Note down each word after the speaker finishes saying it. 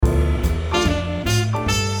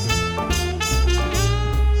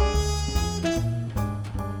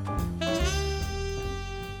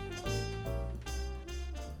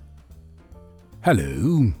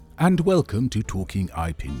Hello, and welcome to Talking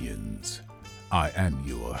Opinions. I am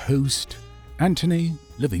your host, Anthony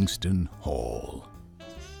Livingston Hall.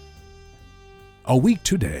 A week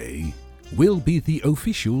today will be the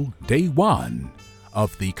official day one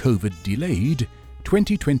of the COVID-delayed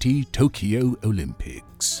 2020 Tokyo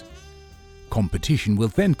Olympics. Competition will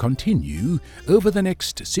then continue over the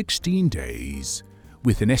next 16 days,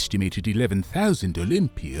 with an estimated 11,000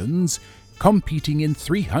 Olympians competing in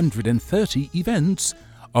 330 events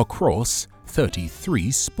across 33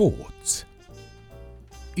 sports.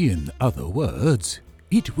 In other words,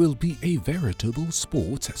 it will be a veritable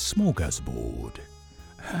sports smorgasbord.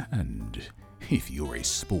 And if you're a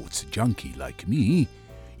sports junkie like me,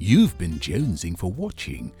 you've been jonesing for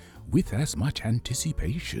watching with as much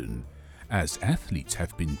anticipation as athletes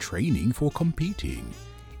have been training for competing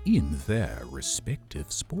in their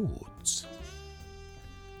respective sports.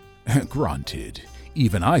 Granted,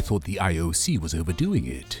 even I thought the IOC was overdoing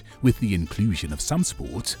it with the inclusion of some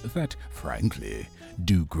sports that, frankly,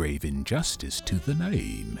 do grave injustice to the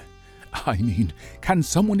name. I mean, can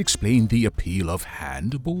someone explain the appeal of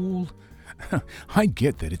handball? I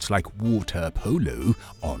get that it's like water polo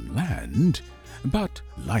on land, but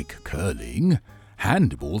like curling,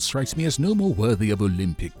 handball strikes me as no more worthy of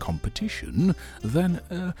Olympic competition than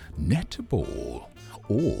netball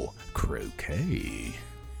or croquet.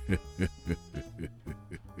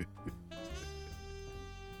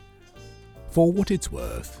 For what it's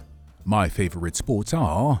worth, my favourite sports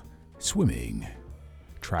are swimming,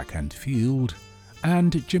 track and field,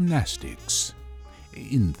 and gymnastics,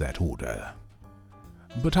 in that order.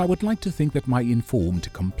 But I would like to think that my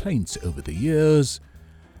informed complaints over the years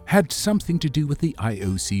had something to do with the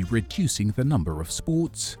IOC reducing the number of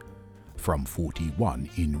sports from 41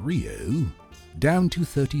 in Rio down to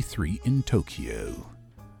 33 in Tokyo,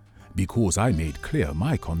 because I made clear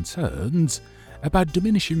my concerns about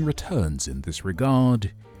diminishing returns in this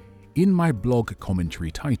regard in my blog commentary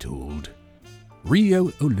titled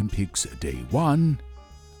Rio Olympics Day 1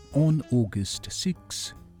 on August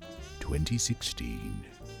 6, 2016.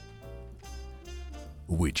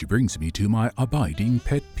 Which brings me to my abiding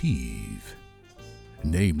pet peeve,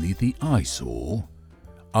 namely the eyesore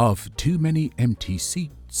of too many empty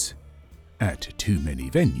seats at too many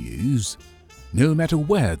venues, no matter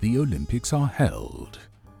where the Olympics are held.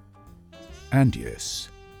 And yes,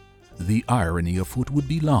 the irony afoot would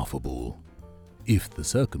be laughable if the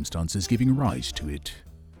circumstances giving rise to it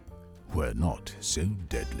were not so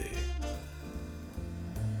deadly.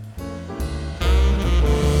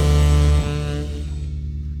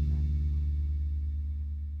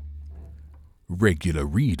 Regular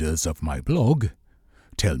readers of my blog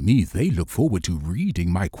tell me they look forward to reading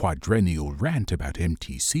my quadrennial rant about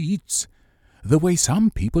empty seats the way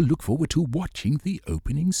some people look forward to watching the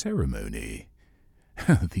opening ceremony.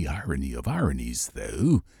 The irony of ironies,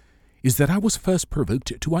 though, is that I was first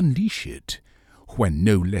provoked to unleash it when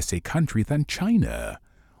no less a country than China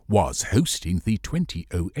was hosting the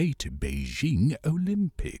 2008 Beijing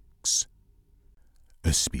Olympics.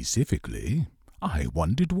 Specifically, I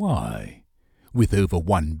wondered why. With over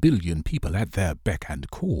 1 billion people at their beck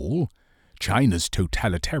and call, China's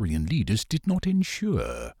totalitarian leaders did not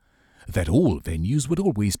ensure that all venues would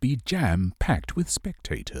always be jam-packed with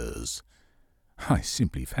spectators. I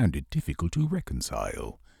simply found it difficult to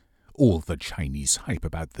reconcile all the Chinese hype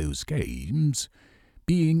about those games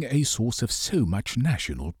being a source of so much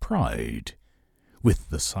national pride, with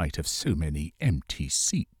the sight of so many empty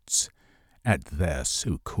seats at their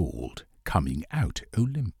so-called coming-out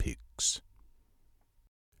Olympics.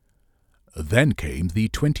 Then came the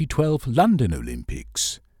 2012 London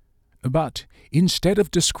Olympics, but instead of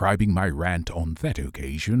describing my rant on that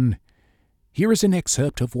occasion, here is an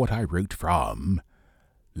excerpt of what I wrote from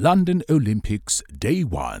London Olympics Day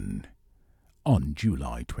 1 on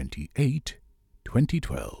July 28,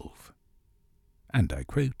 2012. And I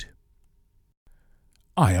quote,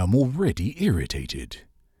 "I am already irritated.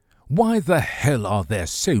 Why the hell are there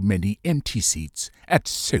so many empty seats at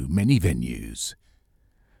so many venues?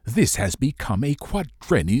 This has become a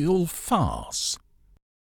quadrennial farce.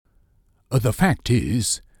 The fact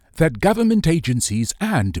is that government agencies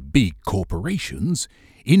and big corporations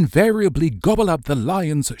invariably gobble up the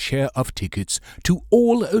lion's share of tickets to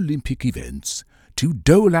all Olympic events to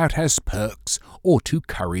dole out as perks or to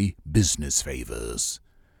curry business favors.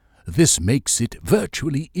 This makes it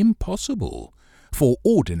virtually impossible for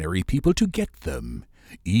ordinary people to get them,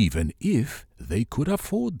 even if they could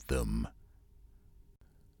afford them.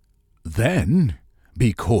 Then,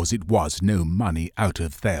 because it was no money out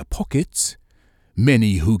of their pockets,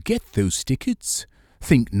 many who get those tickets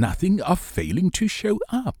think nothing of failing to show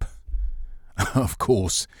up. Of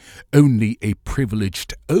course, only a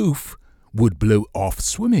privileged oaf would blow off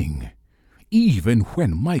swimming, even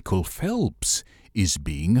when Michael Phelps is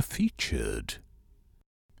being featured.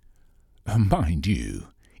 Mind you,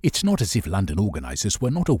 it's not as if London organisers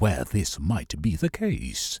were not aware this might be the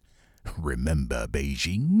case. Remember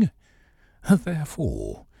Beijing?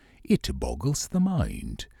 Therefore, it boggles the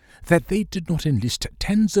mind that they did not enlist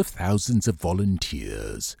tens of thousands of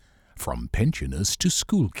volunteers, from pensioners to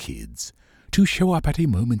school kids, to show up at a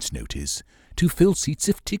moment's notice to fill seats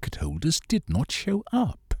if ticket holders did not show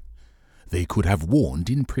up. They could have warned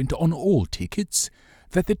in print on all tickets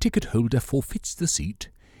that the ticket holder forfeits the seat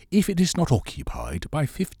if it is not occupied by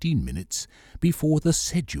 15 minutes before the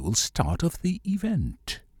scheduled start of the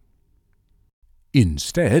event.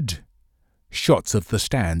 Instead, shots of the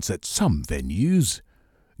stands at some venues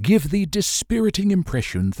give the dispiriting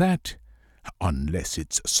impression that, unless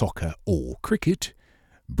it's soccer or cricket,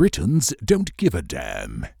 Britons don't give a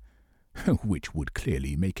damn, which would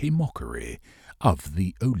clearly make a mockery of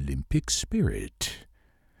the Olympic spirit.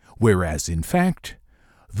 Whereas, in fact,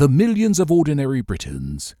 the millions of ordinary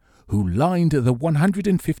Britons who lined the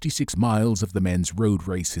 156 miles of the men's road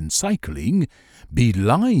race in cycling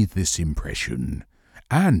belie this impression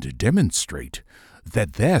and demonstrate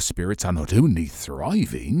that their spirits are not only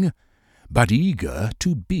thriving, but eager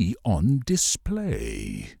to be on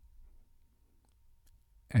display.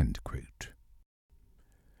 End quote.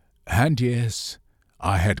 And yes,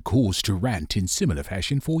 I had cause to rant in similar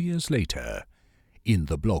fashion 4 years later, in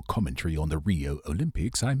the blog commentary on the Rio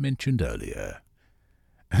Olympics I mentioned earlier.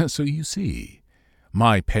 So you see,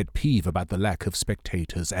 my pet peeve about the lack of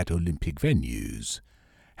spectators at Olympic venues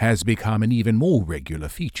has become an even more regular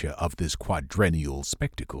feature of this quadrennial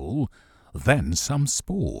spectacle than some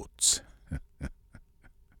sports.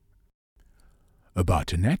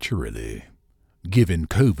 But naturally, given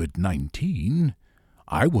COVID-19,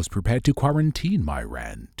 I was prepared to quarantine my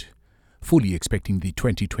rant, fully expecting the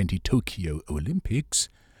 2020 Tokyo Olympics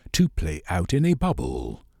to play out in a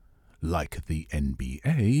bubble, like the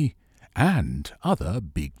NBA and other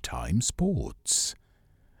big-time sports.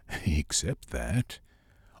 Except that,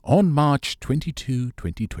 on March 22,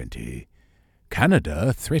 2020,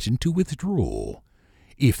 Canada threatened to withdraw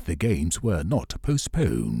if the games were not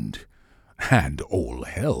postponed, and all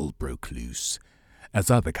hell broke loose as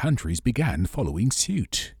other countries began following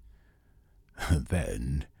suit.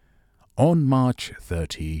 Then, on March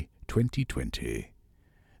 30, 2020,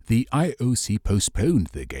 the IOC postponed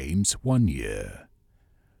the Games 1 year,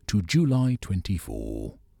 to July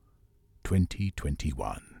 24,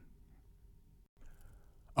 2021.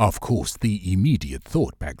 Of course, the immediate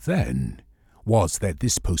thought back then was that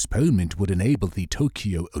this postponement would enable the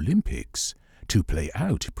Tokyo Olympics to play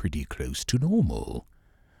out pretty close to normal,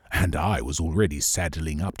 and I was already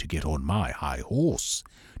saddling up to get on my high horse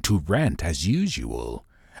to rant as usual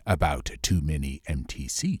about too many empty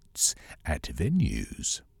seats at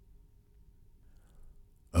venues.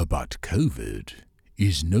 But COVID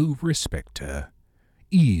is no respecter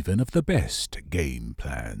even of the best game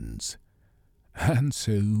plans, and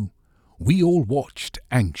so we all watched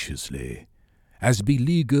anxiously as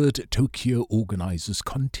beleaguered Tokyo organizers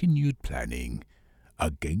continued planning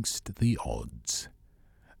against the odds.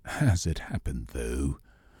 As it happened, though,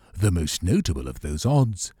 the most notable of those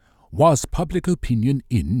odds was public opinion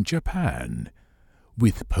in Japan,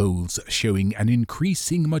 with polls showing an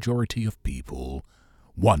increasing majority of people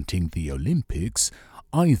wanting the Olympics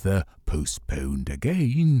either postponed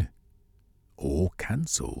again or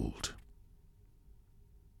cancelled.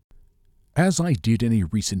 As I did in a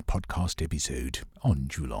recent podcast episode on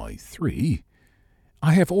July 3,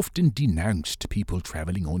 I have often denounced people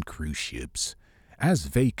travelling on cruise ships as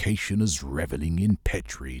vacationers revelling in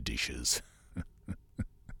Petri dishes.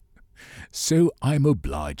 So I'm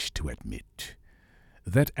obliged to admit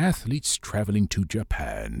that athletes travelling to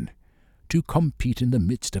Japan to compete in the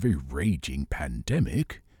midst of a raging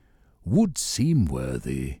pandemic would seem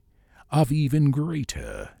worthy of even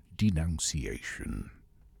greater denunciation.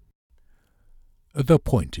 The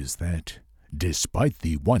point is that, despite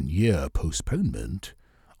the 1 year postponement,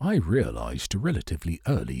 I realized relatively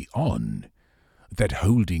early on that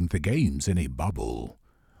holding the games in a bubble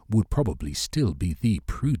would probably still be the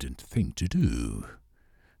prudent thing to do.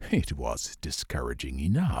 It was discouraging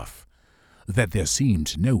enough that there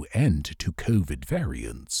seemed no end to COVID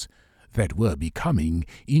variants that were becoming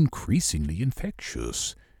increasingly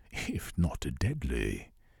infectious, if not deadly.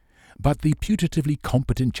 But the putatively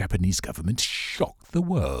competent Japanese government shocked the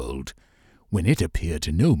world when it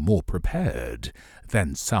appeared no more prepared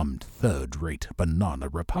than some third-rate banana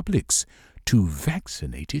republics to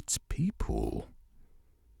vaccinate its people.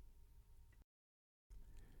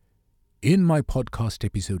 In my podcast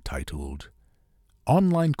episode titled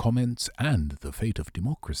Online Comments and the Fate of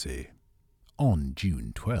Democracy, on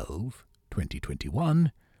June 12,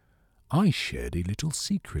 2021, I shared a little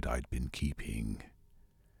secret I'd been keeping.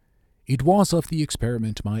 It was of the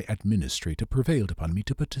experiment my administrator prevailed upon me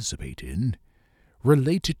to participate in,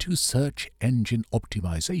 related to search engine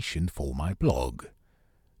optimization for my blog,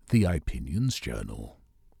 The Opinions Journal.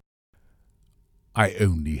 I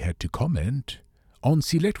only had to comment on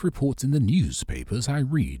select reports in the newspapers I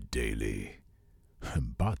read daily.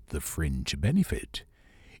 But the fringe benefit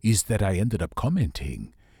is that I ended up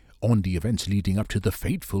commenting on the events leading up to the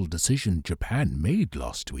fateful decision Japan made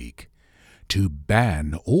last week to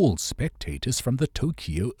ban all spectators from the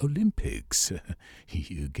Tokyo Olympics.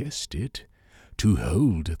 You guessed it, to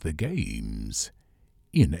hold the games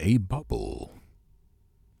in a bubble.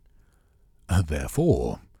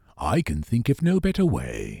 Therefore, I can think of no better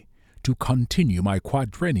way to continue my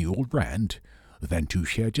quadrennial rant than to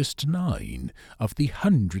share just 9 of the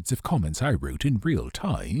hundreds of comments I wrote in real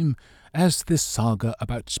time as this saga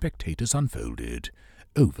about spectators unfolded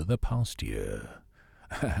over the past year.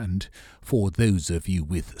 And for those of you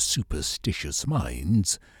with superstitious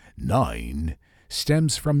minds, 9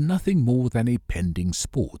 stems from nothing more than a pending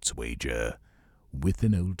sports wager with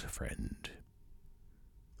an old friend.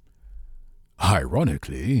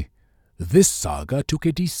 Ironically, this saga took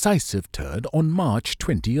a decisive turn on March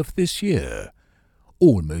 20 of this year,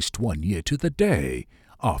 almost 1 year to the day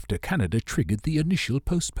after Canada triggered the initial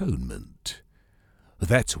postponement.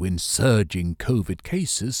 That's when surging COVID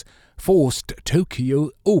cases forced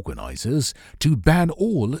Tokyo organizers to ban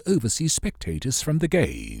all overseas spectators from the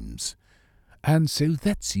Games. And so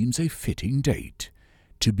that seems a fitting date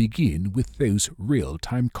to begin with those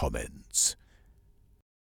real-time comments.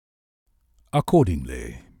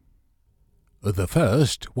 Accordingly, the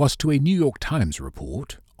first was to a New York Times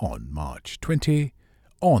report on March 20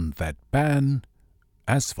 on that ban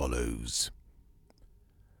as follows.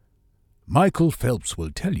 Michael Phelps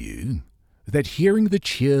will tell you that hearing the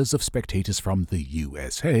cheers of spectators from the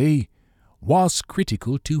USA was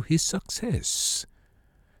critical to his success.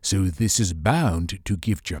 So this is bound to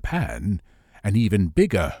give Japan an even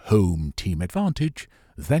bigger home team advantage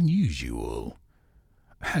than usual.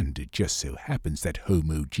 And it just so happens that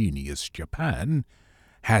homogeneous Japan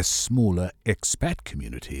has smaller expat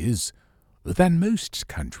communities than most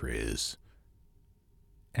countries.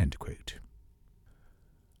 End quote.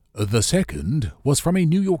 The second was from a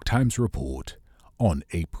New York Times report on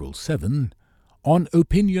April 7 on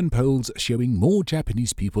opinion polls showing more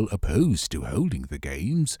Japanese people opposed to holding the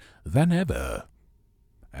Games than ever,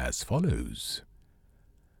 as follows.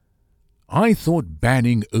 I thought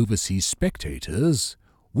banning overseas spectators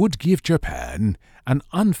would give Japan an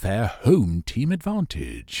unfair home team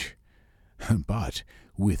advantage. But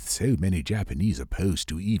with so many Japanese opposed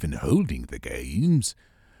to even holding the Games,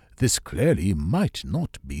 this clearly might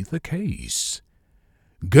not be the case.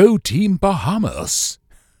 Go Team Bahamas!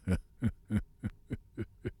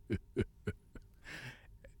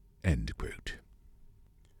 End quote.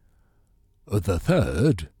 The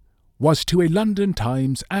third was to a London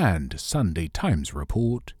Times and Sunday Times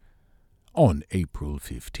report on April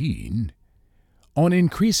 15 on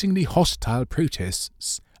increasingly hostile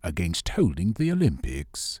protests against holding the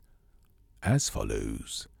Olympics, as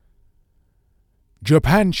follows.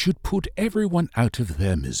 Japan should put everyone out of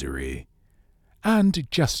their misery and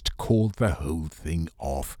just call the whole thing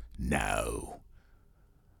off now.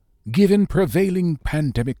 Given prevailing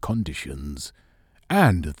pandemic conditions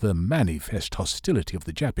and the manifest hostility of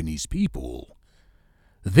the Japanese people,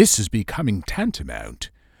 this is becoming tantamount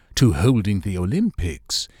to holding the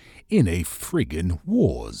Olympics in a friggin'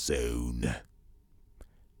 war zone.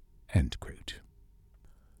 End quote.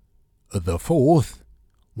 The fourth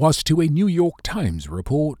was to a New York Times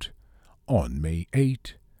report on May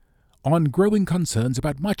 8 on growing concerns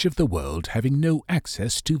about much of the world having no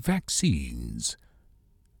access to vaccines,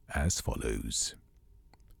 as follows.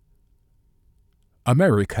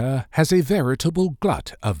 America has a veritable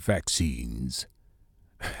glut of vaccines.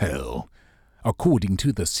 Hell, according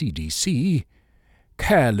to the CDC,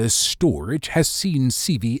 careless storage has seen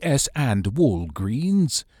CVS and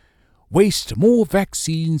Walgreens waste more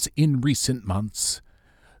vaccines in recent months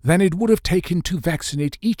than it would have taken to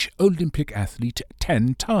vaccinate each Olympic athlete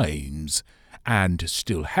 10 times, and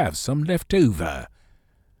still have some left over.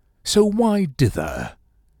 So why dither?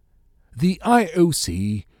 The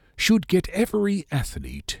IOC should get every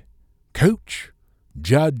athlete, coach,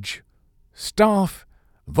 judge, staff,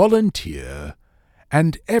 volunteer,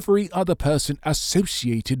 and every other person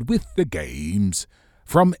associated with the Games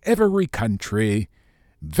from every country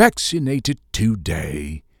vaccinated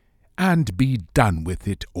today and be done with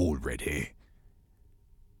it already."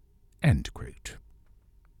 End quote.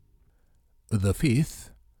 The fifth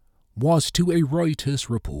was to a Reuters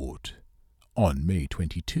report on May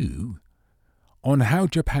 22 on how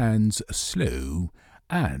Japan's slow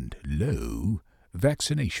and low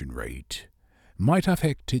vaccination rate might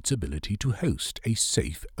affect its ability to host a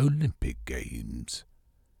safe Olympic Games,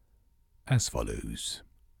 as follows.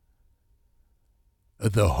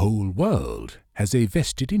 "The whole world has a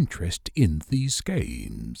vested interest in these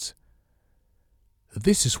games.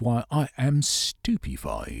 This is why I am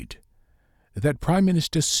stupefied that Prime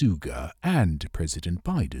Minister Suga and President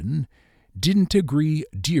Biden didn't agree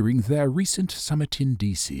during their recent summit in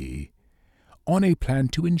D.C. on a plan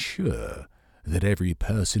to ensure that every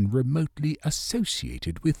person remotely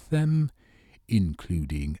associated with them,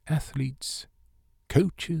 including athletes,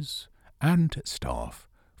 coaches, and staff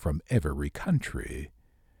from every country,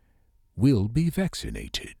 will be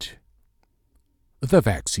vaccinated. The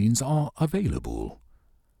vaccines are available,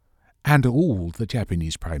 and all the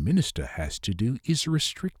Japanese Prime Minister has to do is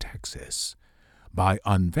restrict access by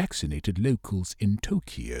unvaccinated locals in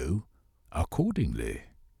Tokyo accordingly."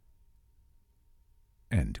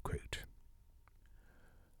 End quote.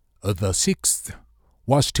 The sixth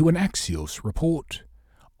was to an Axios report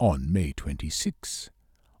on May 26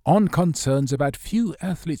 on concerns about few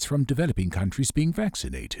athletes from developing countries being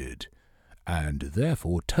vaccinated, and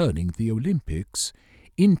therefore turning the Olympics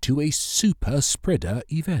into a super-spreader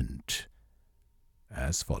event,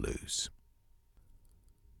 as follows.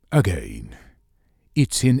 Again,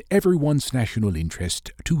 it's in everyone's national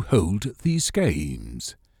interest to hold these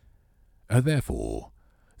games. Therefore,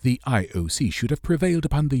 the IOC should have prevailed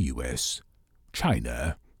upon the US,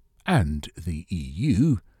 China, and the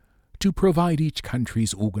EU to provide each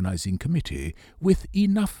country's organizing committee with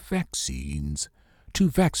enough vaccines to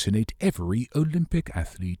vaccinate every Olympic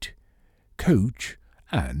athlete, coach,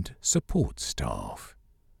 and support staff.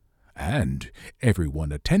 And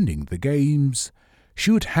everyone attending the Games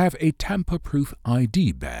should have a tamper-proof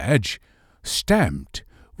ID badge stamped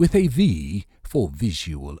with a V for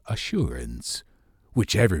visual assurance,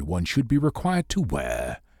 which everyone should be required to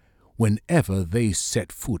wear whenever they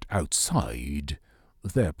set foot outside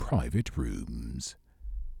their private rooms.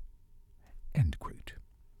 End quote.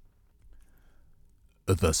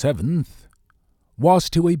 The seventh was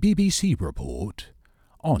to a BBC report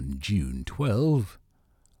on June 12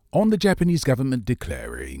 on the Japanese government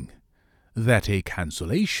declaring that a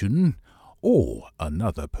cancellation or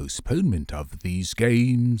another postponement of these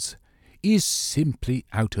games is simply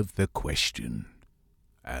out of the question,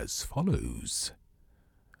 as follows.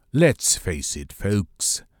 Let's face it,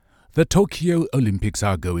 folks, the Tokyo Olympics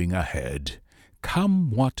are going ahead,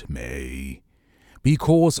 come what may,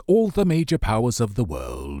 because all the major powers of the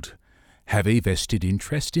world have a vested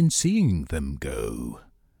interest in seeing them go.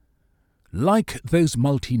 Like those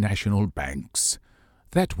multinational banks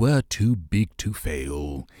that were too big to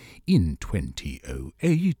fail in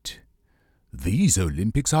 2008, these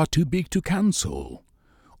Olympics are too big to cancel,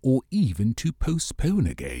 or even to postpone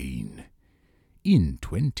again, in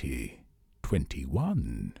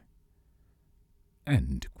 2021.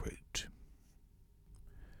 End quote.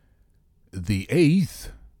 The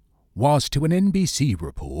eighth was to an NBC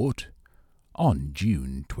report on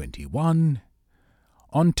June 21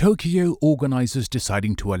 on Tokyo organizers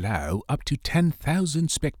deciding to allow up to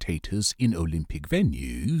 10,000 spectators in Olympic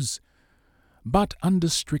venues, but under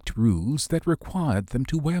strict rules that required them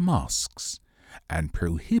to wear masks and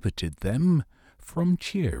prohibited them from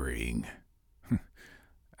cheering.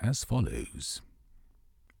 As follows.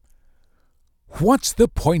 What's the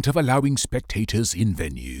point of allowing spectators in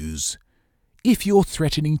venues if you're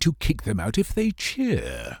threatening to kick them out if they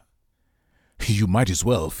cheer? You might as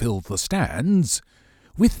well fill the stands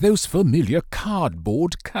with those familiar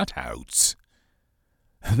cardboard cutouts.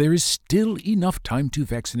 There is still enough time to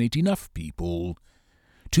vaccinate enough people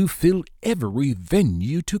to fill every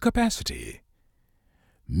venue to capacity.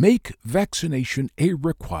 Make vaccination a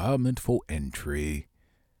requirement for entry,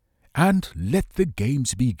 and let the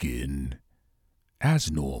games begin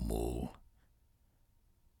as normal.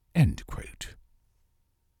 End quote.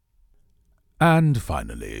 And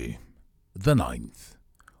finally, the ninth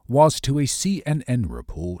was to a CNN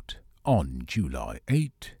report on July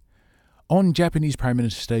 8 on Japanese Prime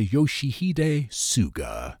Minister Yoshihide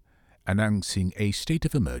Suga announcing a state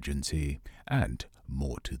of emergency and,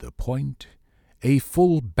 more to the point, a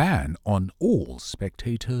full ban on all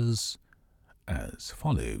spectators as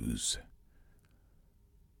follows.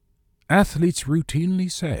 Athletes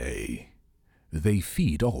routinely say they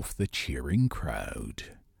feed off the cheering crowd.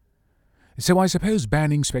 So I suppose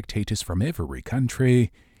banning spectators from every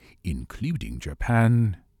country including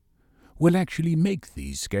Japan, will actually make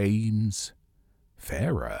these games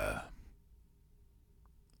fairer.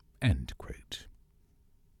 End quote.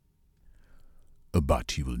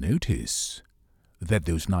 But you will notice that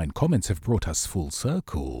those 9 comments have brought us full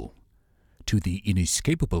circle to the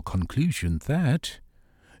inescapable conclusion that,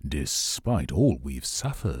 despite all we've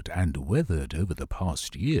suffered and weathered over the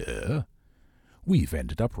past year, we've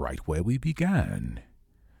ended up right where we began,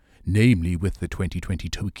 namely with the 2020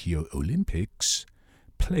 Tokyo Olympics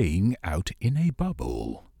playing out in a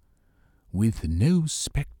bubble, with no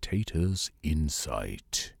spectators in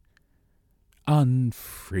sight.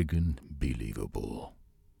 Unfriggin' believable.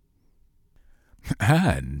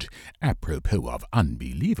 And, apropos of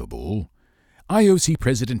unbelievable, IOC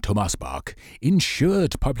President Thomas Bach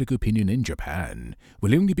ensured public opinion in Japan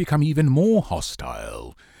will only become even more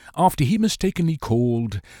hostile after he mistakenly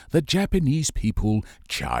called the Japanese people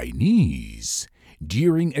Chinese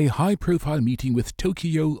during a high-profile meeting with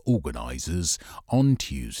Tokyo organizers on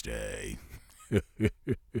Tuesday.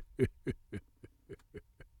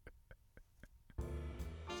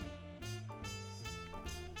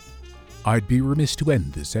 I'd be remiss to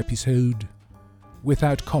end this episode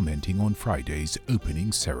without commenting on Friday's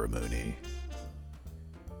opening ceremony.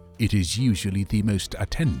 It is usually the most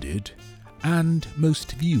attended and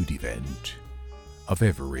most viewed event of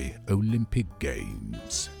every Olympic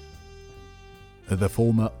Games. The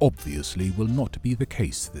former obviously will not be the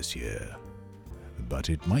case this year,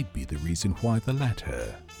 but it might be the reason why the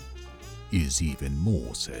latter is even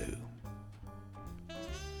more so.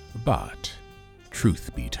 But,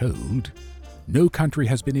 truth be told, no country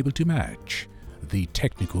has been able to match the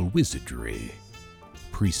technical wizardry,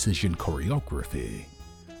 precision choreography,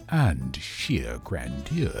 and sheer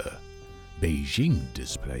grandeur Beijing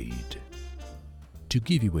displayed. To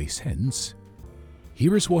give you a sense,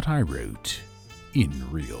 here is what I wrote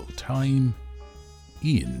in real time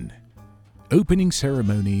in Opening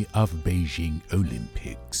Ceremony of Beijing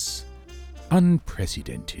Olympics.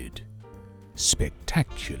 Unprecedented,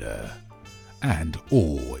 spectacular, and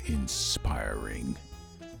awe-inspiring.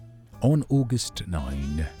 On August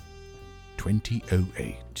 9,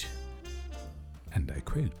 2008. And I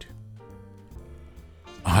quote,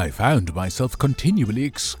 "I found myself continually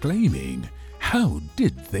exclaiming, how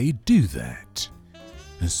did they do that?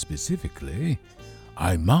 Specifically,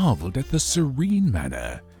 I marveled at the serene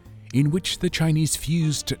manner in which the Chinese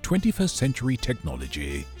fused 21st century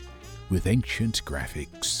technology with ancient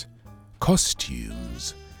graphics,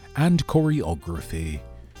 costumes, and choreography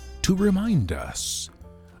to remind us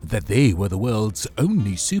that they were the world's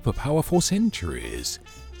only superpower for centuries,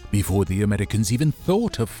 before the Americans even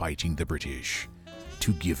thought of fighting the British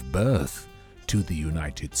to give birth to the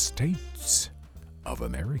United States of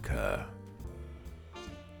America."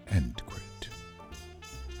 End quote.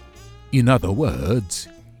 In other words,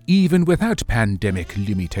 even without pandemic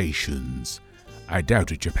limitations, I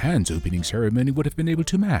doubt Japan's opening ceremony would have been able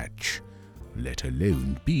to match, let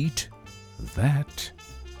alone beat, that.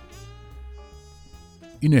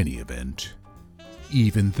 In any event,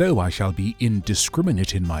 even though I shall be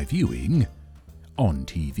indiscriminate in my viewing, on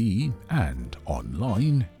TV and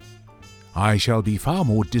online, I shall be far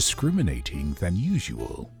more discriminating than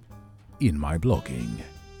usual in my blogging.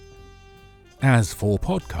 As for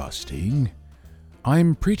podcasting,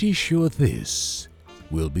 I'm pretty sure this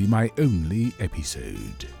will be my only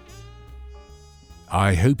episode.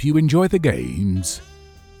 I hope you enjoy the games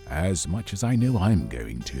as much as I know I'm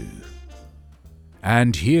going to.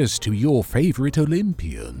 And here's to your favourite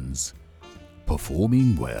Olympians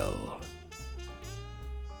performing well.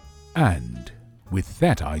 And with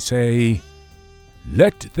that I say,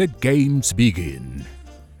 let the games begin.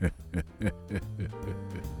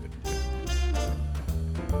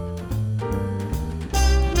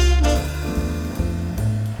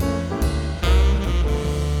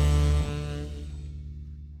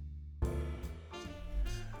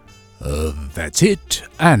 That's it,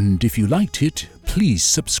 and if you liked it, please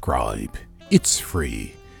subscribe. It's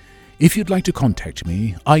free. If you'd like to contact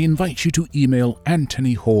me, I invite you to email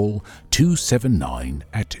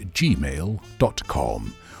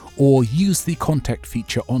anthonyhall279@gmail.com or use the contact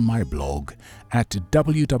feature on my blog at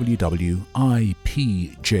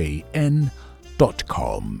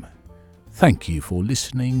www.ipjn.com. Thank you for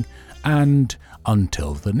listening, and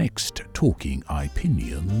until the next Talking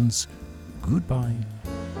Opinions, goodbye.